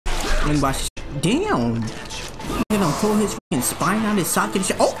Let me watch. Damn. You know, pull his fucking spine out his socket and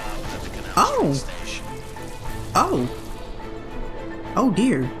shit. Oh. Oh. Oh. Oh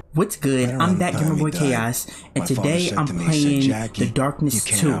dear. What's good? I'm that Gamer Boy Chaos, and today I'm playing The Darkness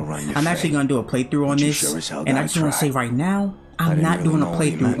 2. I'm actually gonna do a playthrough on this, and I just want to say right now, I'm not doing a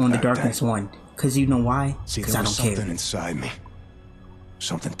playthrough on The Darkness 1. Cause you know why? Cause I don't care. Something inside me.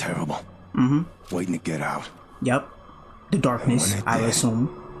 Something terrible. Waiting to get out. Yep. The darkness, I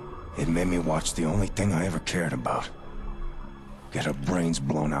assume. It made me watch the only thing I ever cared about. Get her brains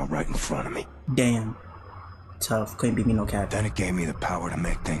blown out right in front of me. Damn. Tough. Couldn't be me no cat. Then it gave me the power to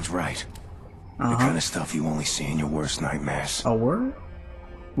make things right. The kind of stuff you only see in your worst nightmares. A word?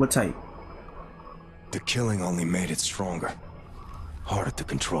 What type? The killing only made it stronger. Harder to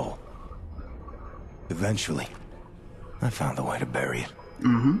control. Eventually, I found a way to bury it.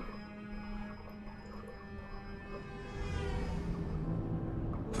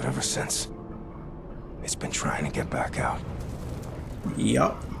 But ever since, it's been trying to get back out.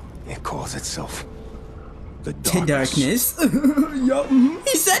 Yup. It calls itself the Darkness. Yup.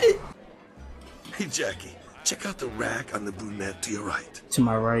 He said it. Hey, Jackie, check out the rack on the brunette to your right. To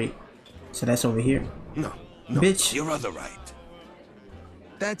my right. So that's over here. No, Bitch. your other right.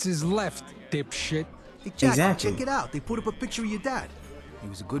 That's his left, dipshit. Hey, Jack, Exactly. check it out. They put up a picture of your dad. He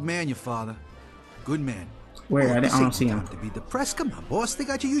was a good man, your father. Good man. Where? I This don't ain't see the him. time to be depressed. Come on, boss. They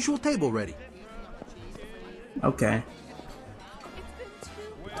got your usual table ready. Okay.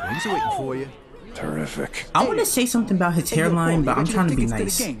 Twins are waiting for you. Terrific. I want to say something about his hairline, but I'm trying to be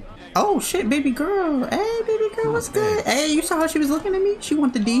nice. Oh shit, baby girl. Hey, baby girl, what's good? Hey, you saw how she was looking at me? She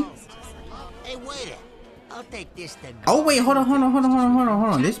want the D. Hey, wait it. I'll take this then. Oh wait, hold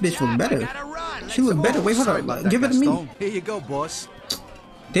on. This bitch look better. She look better. Wait, hold on. Give it to me. Here you go, boss.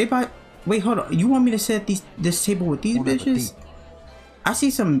 They buy. Wait, hold on. You want me to set this table with these bitches? I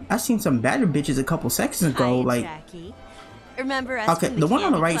seen some better bitches a couple seconds ago. Hi, like, Jackie. Remember us okay, from the one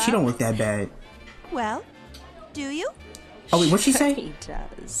on the Candy right, she Club? don't look that bad. Well, do you? Oh wait, what'd she Sure say? He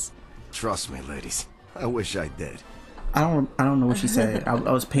does. Trust me, ladies. I wish I did. I don't know what she said. I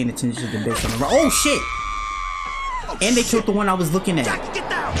was paying attention to the bitch on the right. Oh shit! And they killed the one I was looking at. Jackie, get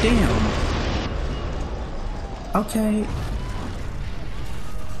down. Damn. Okay.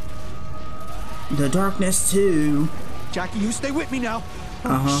 The Darkness 2. Jackie, you stay with me now.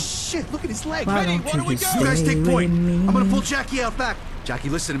 Shit, look at his leg. Why Benny, don't what do you we just do? You guys stay take point. with me? I'm gonna pull Jackie out back. Jackie,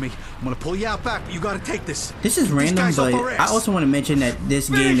 listen to me. I'm gonna pull you out back, but you gotta take this. This is These random, guys but up our I ass. also want to mention that this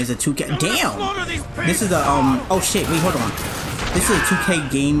game is a 2K. Damn! This is a oh shit! Wait, hold on. This is a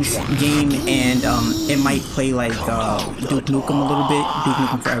 2K game, and it might play like Duke Nukem a little bit. Duke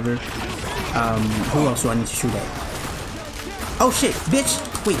Nukem Forever. Who else do I need to shoot at? Oh shit, bitch!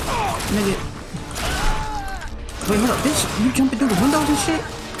 Wait, nigga. Wait, hold up, bitch! You jumping through the windows and shit?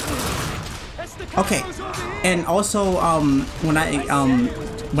 Okay, and also when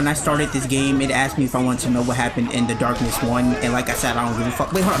I started this game, it asked me if I wanted to know what happened in The Darkness 1, and like I said, I don't give a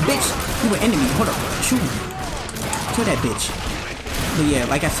fuck. Wait, hold up, bitch! You an enemy. Hold up, shoot me. Kill that bitch. But yeah,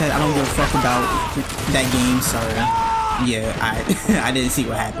 like I said, I don't give a fuck about that game, so yeah, I didn't see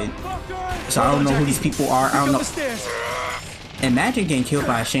what happened. So I don't know who these people are. I don't know. Imagine getting killed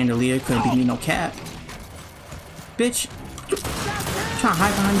by a chandelier. Couldn't be me no cap. Bitch. Trying to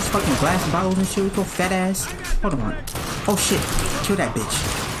hide behind these fucking glass bottles and shit with your fat ass. Hold on. Oh shit. Kill that bitch.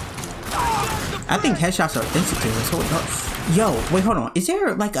 I think headshots are insecure. Hold up. Yo, wait, hold on. Is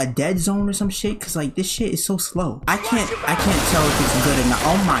there like a dead zone or some shit? Cause like this shit is so slow. I can't tell if it's good or not.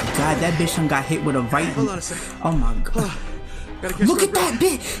 Oh my god, that bitch done got hit with a right. Hold on a second. Oh my god. Look at that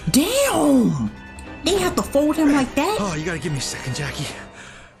bitch. Damn. They have to fold him like that? Oh, you gotta give me a second, Jackie.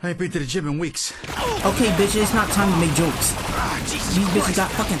 I ain't been to the gym in weeks. Okay, bitch, it's not time to make jokes. These bitches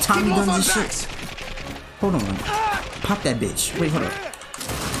got fucking Tommy guns and shit. Hold on. Pop that bitch. Wait, hold up.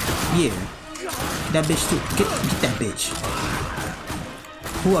 Yeah. That bitch too. Get that bitch.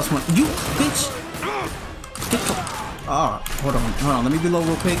 Who else want you, bitch? Get the hold on. Let me reload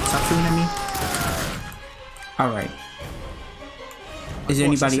real quick. Stop shooting at me. Alright. Is there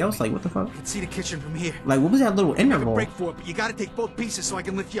anybody else? Like, what the fuck? I can see the kitchen from here. Like, what was that little interval? Break for it, but you gotta take both pieces so I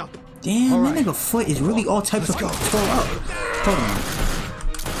can lift you up. Damn, that nigga foot is really all types of tore up. Hold on.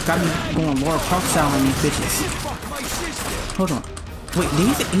 Got me going Laura Park style on these bitches. Hold on. Wait,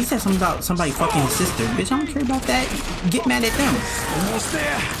 he said something about somebody fucking his sister. Bitch, I don't care about that. Get mad at them. Almost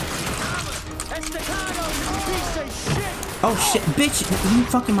there. Oh shit, bitch, you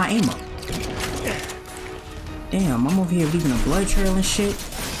fucking my aim up. Damn, I'm over here leaving a blood trail and shit.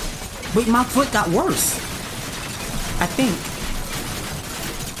 Wait, my foot got worse. I think.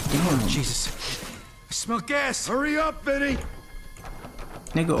 Damn. Jesus. I smell gas. Hurry up, Benny.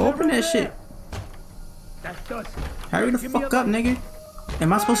 Nigga, open that shit. Hurry the fuck up, nigga.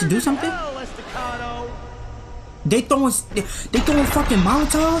 Am I supposed to do something? They throwing fucking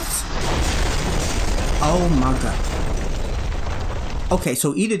Molotovs? Oh my god. Okay,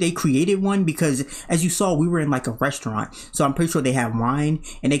 so either they created one, because as you saw, we were in like a restaurant, so I'm pretty sure they have wine,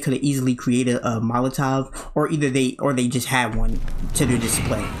 and they could have easily created a Molotov, or either they just had one to their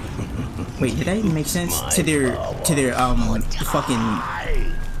display. Wait, did that even make sense? To their fucking.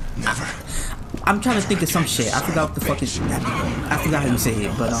 I'm trying to think of some shit. I forgot the fucking. I forgot how you say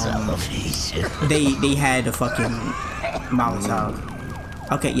it, but they had a fucking Molotov.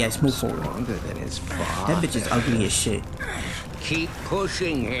 Okay, yes, move forward. That bitch is ugly as shit. Keep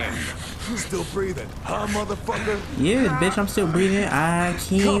pushing him. Still breathing, huh, motherfucker? Yeah, bitch, I'm still breathing. I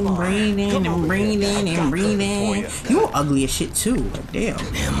keep breathing and breathing and breathing. You ugly as shit too. Like, damn.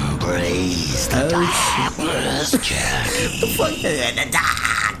 Embrace the darkness, Jackie. The fuck?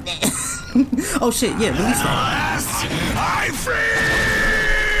 Oh shit, yeah, release that. I'm free!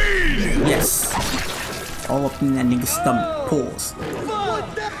 Yes. All up in that nigga's stomach. Pause.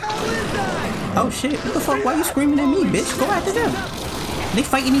 Oh shit, what the fuck? Why you screaming at me, bitch? Go after them. They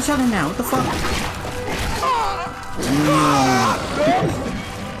fighting each other now. What the fuck?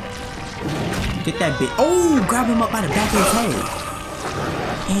 Get that bitch. Oh, grab him up by the back of his head.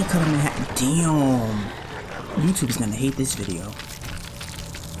 And cut him in half. Damn. YouTube is gonna hate this video.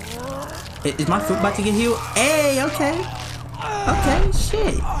 Is my foot about to get healed? Hey, okay. Okay,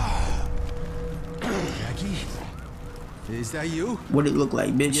 shit. Is that you? What it look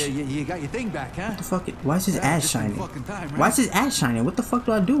like, bitch? Yeah, you got your thing back, huh? What the fuck? Why is his ass shining? Fucking time, right? Why is his ass shining? What the fuck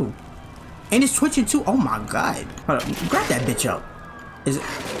do I do? And it's twitching too. Oh my god. Hold up. Grab that bitch up. Is it?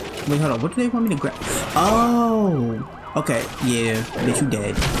 Wait, hold on. What do they want me to grab? Oh. Okay. Yeah. Bitch, you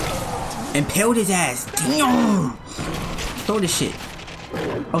dead. Impaled his ass. Damn. Throw this shit.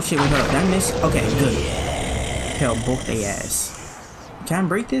 Oh shit. Wait, hold up. Did I miss? Okay. Good. Impaled both they ass. Can I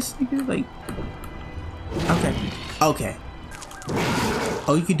break this? Nigga? Like. Okay. Okay.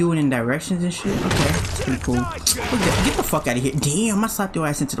 Oh, you can do it in directions and shit? Okay. That's pretty cool. Get the fuck out of here. Damn, I slapped your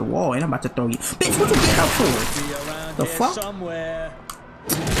ass into the wall and I'm about to throw you. Bitch, what you getting up for? The fuck?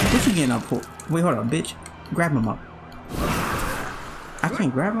 What you getting up for? Wait, hold on, bitch. Grab him up. I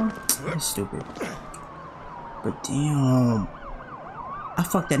can't grab him? That's stupid. But damn. I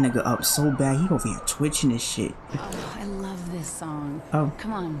fucked that nigga up so bad. He over here twitching this shit. Oh, I love this song. Oh.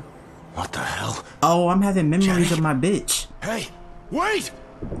 Come on. What the hell? Oh, I'm having memories of my bitch. Hey, wait!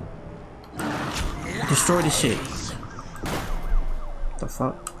 Destroy the shit. The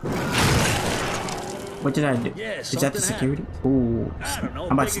fuck? What did I do? Yeah, is that the security? Ooh,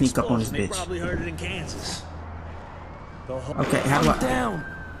 I'm about to sneak up on this bitch. Probably heard it in Kansas. Okay, how do I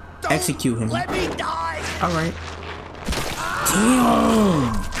execute him? Let me die! Alright.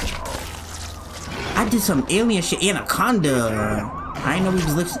 Damn! I did some alien shit. Anaconda! I didn't know we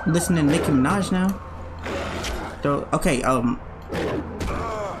was listening to Nicki Minaj now. So, okay,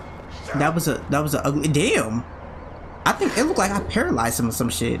 that was a ugly. Damn! I think it looked like I paralyzed him or some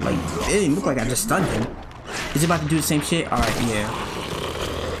shit. Like, it didn't look like I just stunned him. Is it about to do the same shit? Alright, yeah.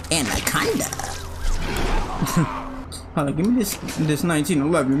 Anaconda! Hold on, give me this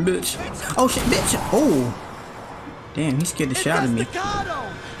 1911, bitch. Oh shit, bitch! Oh! Damn, he scared the shit out of me.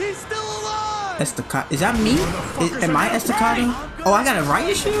 He's still alive! Estacado. Is that me? Am I Estacado? Oh, I got a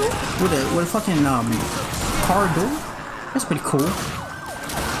riot shield? With a fucking, car door? That's pretty cool.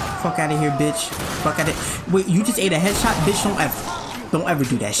 Fuck out of here, bitch. Fuck out of. Wait, you just ate a headshot? Bitch, don't ever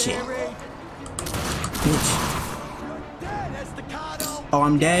do that shit. Bitch. Oh,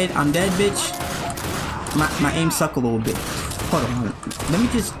 I'm dead? I'm dead, bitch? My aim suck a little bit. Hold on. Let me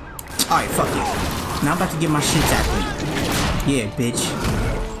just. Alright, fuck it. Now I'm about to get my shit tackled. Yeah, bitch.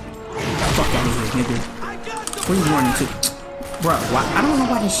 Fuck out of here, nigga. What are you running to? Bro, why? I don't know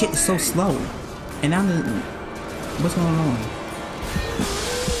why this shit is so slow. And I'm. What's going on?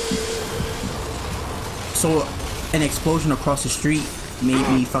 So, an explosion across the street made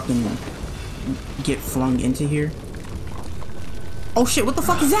me fucking get flung into here. Oh shit, what the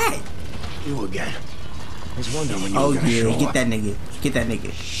fuck is that? You again. I was wondering when you Oh were gonna yeah, show get up. that nigga. Get that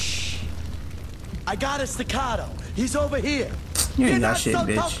nigga. I got a staccato. He's over here. You You're ain't got not shit, so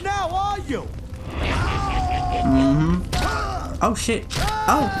bitch. tough now, are you? Oh shit.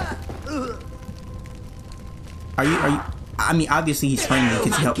 Oh. Are you? I mean, obviously he's friendly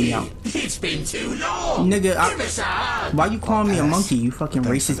because he helped me out. It's been too long. Nigga, why you calling me a monkey, you fucking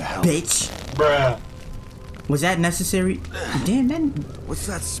racist bitch? Bruh. Was that necessary? Damn, What's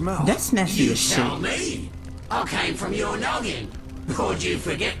that smell? that's nasty as shit. Tell me. I came from your noggin. Or did you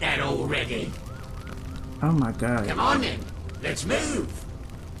forget that already? Oh my god. Come on then. Let's move.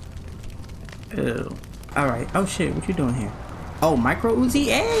 Ew. Alright. Oh shit, what you doing here? Oh, micro Uzi?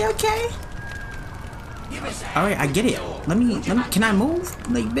 Hey, okay. Alright, I get it. Let me, can I move?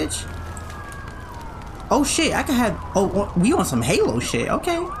 Like, bitch. Oh shit, I can have, oh, we on some Halo shit,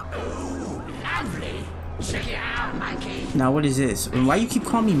 okay. Lovely. Check it out, monkey. Now what is this? And why you keep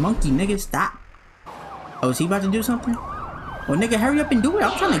calling me monkey, nigga? Stop. Oh, is he about to do something? Well, nigga, hurry up and do it.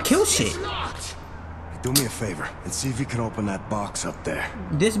 I'm trying to kill shit. Do me a favor and see if you can open that box up there.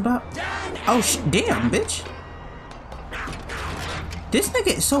 This box? Oh, damn, bitch. This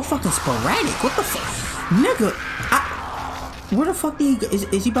nigga is so fucking sporadic. What the fuck? Nigga, where the fuck did he go?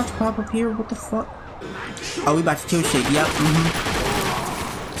 Is he about to pop up here? What the fuck? Oh, we about to kill shit. Yep,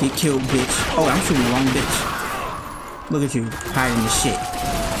 Get killed, bitch. Oh, I'm shooting the wrong bitch. Look at you, hiding the shit.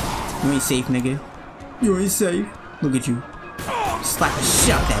 You ain't safe, nigga. You ain't safe. Look at you. Slap the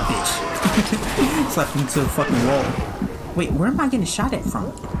shit out that bitch. Slap him to the fucking wall. Wait, where am I getting shot at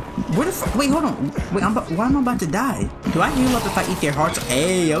from? Where the fuck? Wait, hold on. Wait, why am I about to die? Do I heal up if I eat their hearts?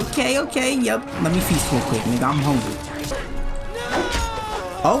 Hey, okay, yep. Let me feast real quick, nigga. I'm hungry.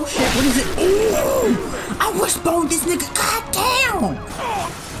 Oh shit, what is it? Ooh! I wishboned this nigga. God damn!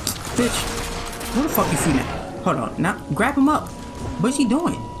 Bitch, where the fuck you feeding at? Hold on, now grab him up. What's he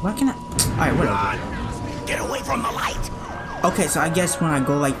doing? Why can't I? Alright, whatever. Get away from the light. Okay, so I guess when I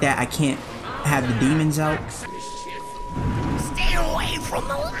go like that, I can't have the demons out. Stay away from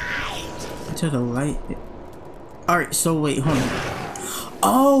the light. To the light. Alright, so wait, hold on.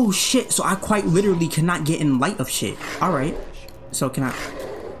 Oh shit, so I quite literally cannot get in light of shit. Alright. So can I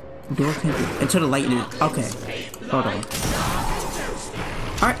door can into the light? Okay. Hold on.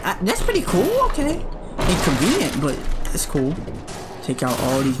 Alright, that's pretty cool, okay. Inconvenient, but it's cool. Take out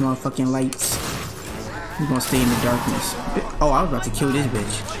all these motherfucking lights. We're gonna stay in the darkness. Oh, I was about to kill this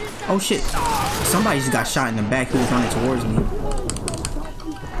bitch. Oh shit. Somebody just got shot in the back who was running towards me.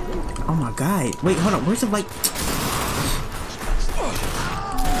 Oh my god. Wait, hold on. Where's the light?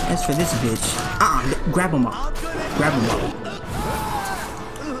 As for this bitch. Grab him up. Grab him up.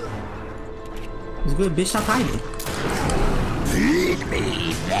 It's good, bitch. Stop hiding. Feed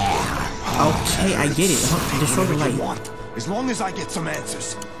me there. Okay, I get it. Destroy the light. As long as I get some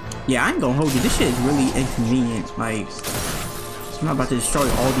answers. Yeah, I ain't gonna hold you. This shit is really inconvenient. Like, I'm not about to destroy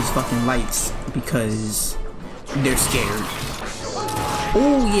all these fucking lights because they're scared.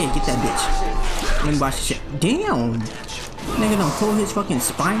 Oh yeah, get that bitch. Let me watch this shit. Damn. Nigga done pull his fucking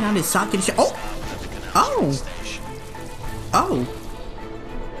spine out his socket and shit. Oh! Oh! Oh!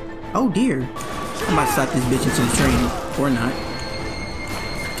 Oh dear. I'm about to slap this bitch into the train. Or not.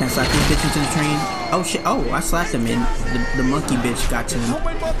 Can I slap this bitch into the train? Oh shit. Oh, I slapped him in. The monkey bitch got to him.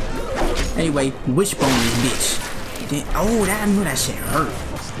 Anyway, wishbone this bitch. Then, oh, I knew that shit hurt.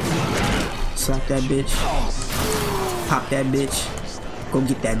 Slap that bitch. Pop that bitch. Go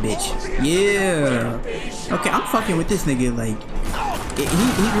get that bitch. Yeah. Okay, I'm fucking with this nigga. Like,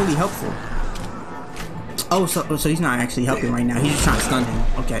 he's really helpful. Oh, so he's not actually helping right now. He's just trying to stun him.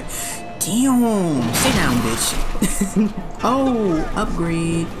 Okay. Damn. Sit down, bitch. Oh,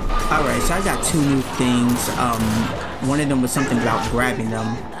 upgrade. Alright, so I got 2 new things. One of them was something about grabbing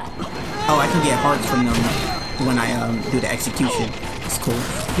them. Oh, I can get hearts from them when I do the execution. It's cool.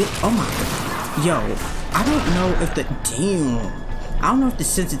 Oh my god. Yo, I don't know if the damn. I don't know if the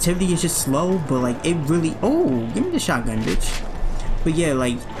sensitivity is just slow, but like it really. Oh, give me the shotgun, bitch. But yeah,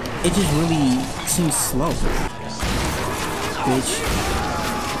 like it just really seems slow, bitch.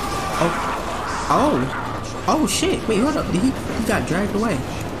 Oh shit. Wait, hold up. He got dragged away.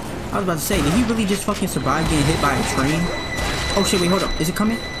 I was about to say, did he really just fucking survive getting hit by a train? Oh shit, wait, hold up. Is it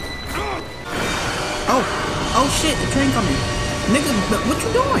coming? Oh shit, the train coming. Nigga, what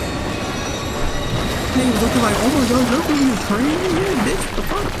you doing? Nigga looking like, oh my god, look at this train. Yeah, bitch, what the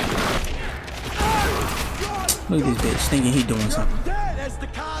fuck? Look at this bitch, thinking he doing something.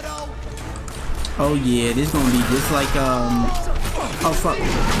 Oh yeah, this gonna be just like, oh fuck,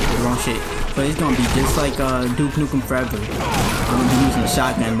 wrong shit. But it's gonna be just like Duke Nukem Forever. I'm gonna be using a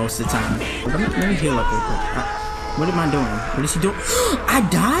shotgun most of the time. Let me heal up real quick. What am I doing? What is he doing? I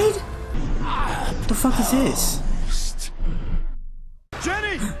died? What the fuck is this?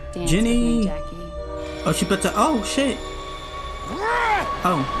 Jenny! Oh, she put the. Oh shit!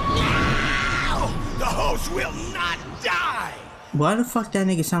 Oh. Now, the host will not die. Why the fuck that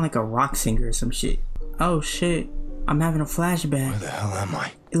nigga sound like a rock singer or some shit? Oh shit! I'm having a flashback. Where the hell am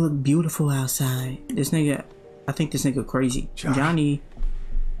I? It looked beautiful outside. This nigga, I think this nigga crazy. Johnny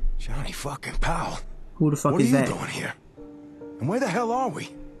fucking Powell. Who the fuck is that? What are you doing here? And where the hell are we?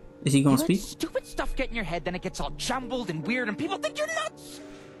 Is he gonna You speak? let stupid stuff get in your head, then it gets all jumbled and weird, and people think you're nuts.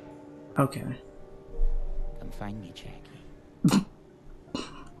 Okay. Come find me, Jackie.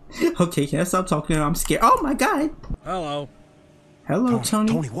 Okay, can I stop talking? I'm scared. Oh my god. Hello. Hello,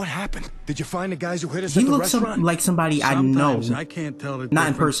 Tony. Tony, what happened? Did you find the guys who hit us He at the looks restaurant? like somebody I know. I can't tell the Not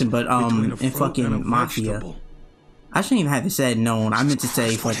in person, but in fucking Mafia. vegetable. I shouldn't even have to say known. I meant to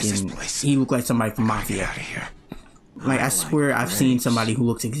say fucking. He looked like somebody from Mafia. Get out of here. Like I swear I've seen somebody who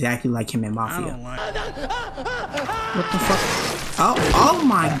looks exactly like him in Mafia. What the fuck? Oh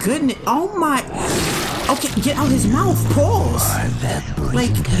my goodness. Oh my. Okay, get out his mouth. Pause. Like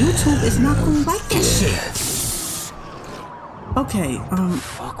YouTube is not gonna like that shit. Okay,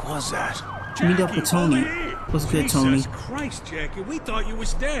 Fuck was that? meet up with Tony. What's good, Tony? Jesus Christ, Jackie, we thought you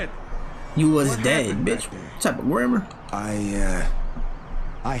was dead. You was dead, bitch. What type of wormer?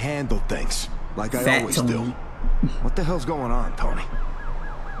 I handle things like I Fat always Tony. do. What the hell's going on, Tony?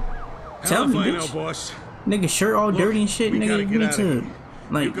 Tell me, Hell if I bitch. know, boss. Nigga, shirt all dirty and shit. we Nigga, gotta you get need outta to, here.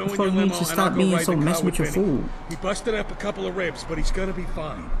 like, You go in fuck, your you need limo to and stop I'll go being ride so the car messy with your Vinny. food. He busted up a couple of ribs, but he's gonna be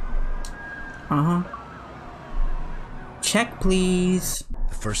fine. Uh-huh. Check, please.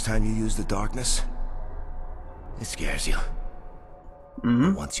 The first time you use the darkness, it scares you.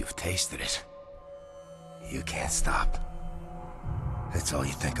 But once you've tasted it, you can't stop. That's all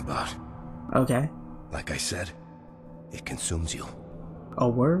you think about. Okay. Like I said, it consumes you. A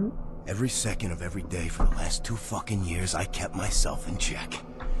word? Every second of every day for the last 2 fucking years, I kept myself in check.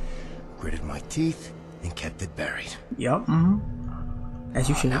 Gritted my teeth and kept it buried. Yup, As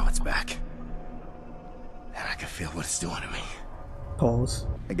you should. Now it's back. And I can feel what it's doing to me. Pause.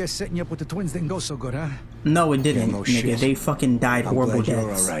 I guess setting you up with the twins didn't go so good, huh? No, it didn't, no nigga. shit. They fucking died I'm horrible glad you're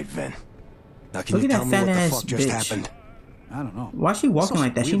deaths. alright, Vin. Now can Look you at tell that me what the fat-ass fuck just bitch. happened? I don't know. Why is she walking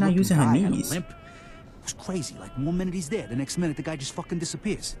like that? She not using her knees. It was crazy. Like, one minute he's there, the next minute the guy just fucking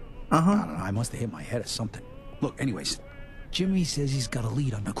disappears. Uh-huh. I don't know. I must have hit my head or something. Look, anyways, Jimmy says he's got a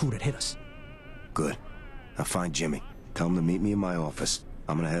lead on the crew that hit us. Good. Now find Jimmy. Tell him to meet me in my office.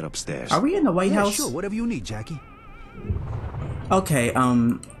 I'm gonna head upstairs. Are we in the White Yeah, House? sure. Whatever you need, Jackie. Okay,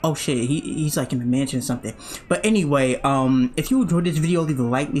 oh shit, he's like in the mansion or something. But anyway, if you enjoyed this video, leave a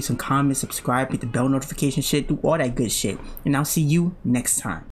like, leave some comments, subscribe, hit the bell notification shit, do all that good shit. And I'll see you next time.